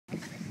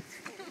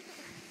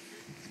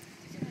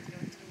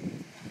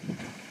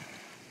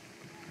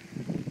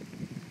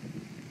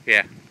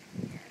Yeah,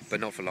 Yes.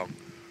 but not for long.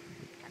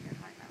 I don't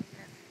like that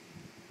bit.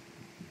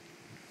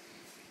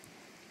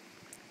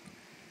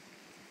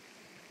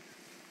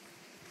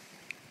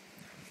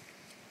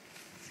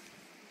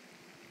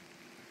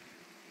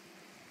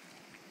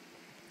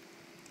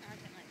 I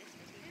don't like this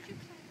bit either. Did you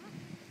climb up?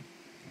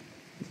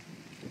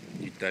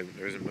 You don't,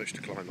 there isn't much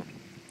to climb on.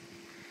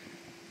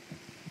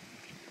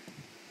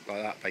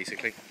 Like that,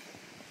 basically.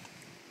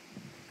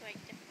 Great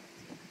difference.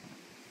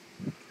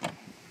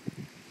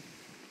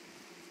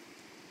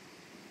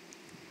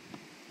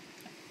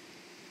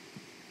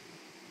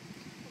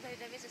 Although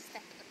there is a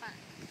step at the back,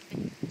 I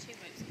think 2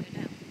 ropes that go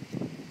down.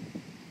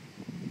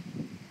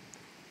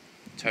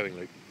 Towing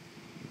loop.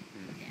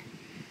 Yeah.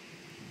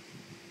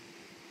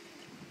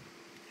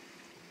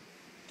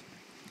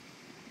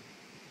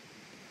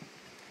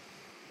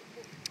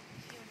 If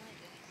you're like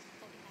this,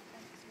 probably have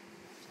them small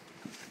water.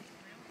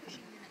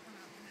 Pushing the net one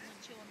up, and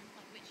once you're on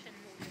like which end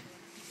or the other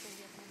one, you pull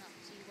the other one up,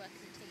 so you work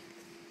as a team.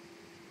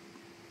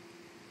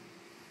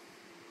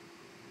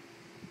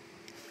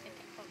 Okay,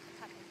 folks, a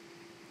paddle.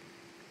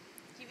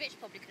 See, Rich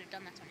probably could have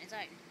done that on his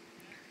own.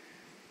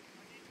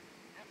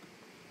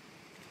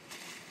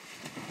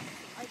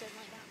 I don't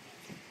like that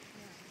bit.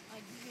 No, I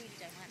really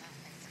don't like that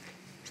bit.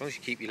 As long as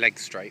you keep your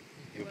legs straight,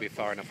 you'll be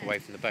far enough away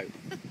from the boat.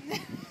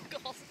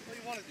 God. What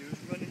you want to do is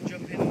run and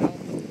jump in and out.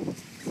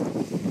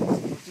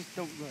 Or just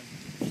don't run.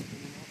 Just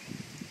in and out.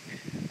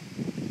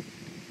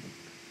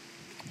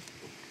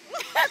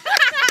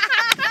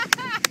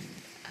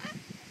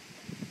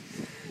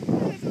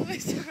 That's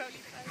almost a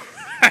roly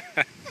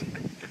poly.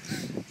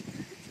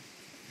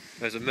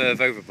 There's a Merv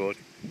overboard.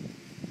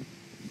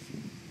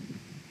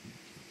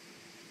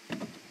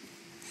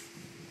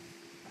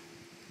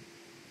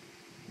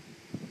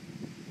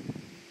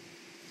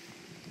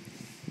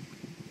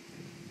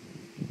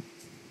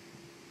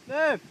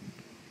 Merv!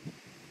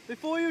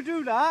 Before you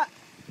do that!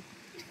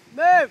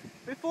 Merv!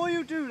 Before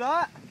you do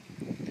that!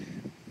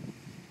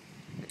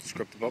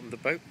 Scrub the bottom of the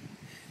boat.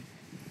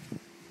 You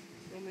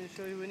want me to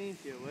show you an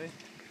easier way?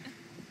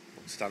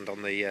 Stand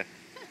on the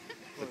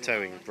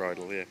towing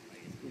bridle, yeah.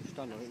 You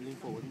stand on it, lean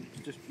forward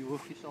and just you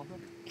work yourself up.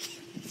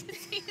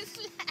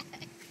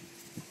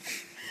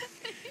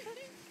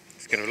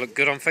 It's going to look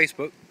good on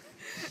Facebook.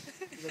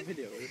 Is that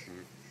video? Is it?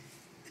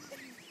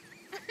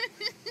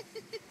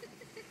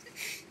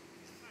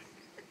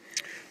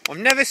 I've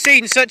never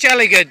seen such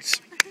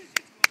elegance.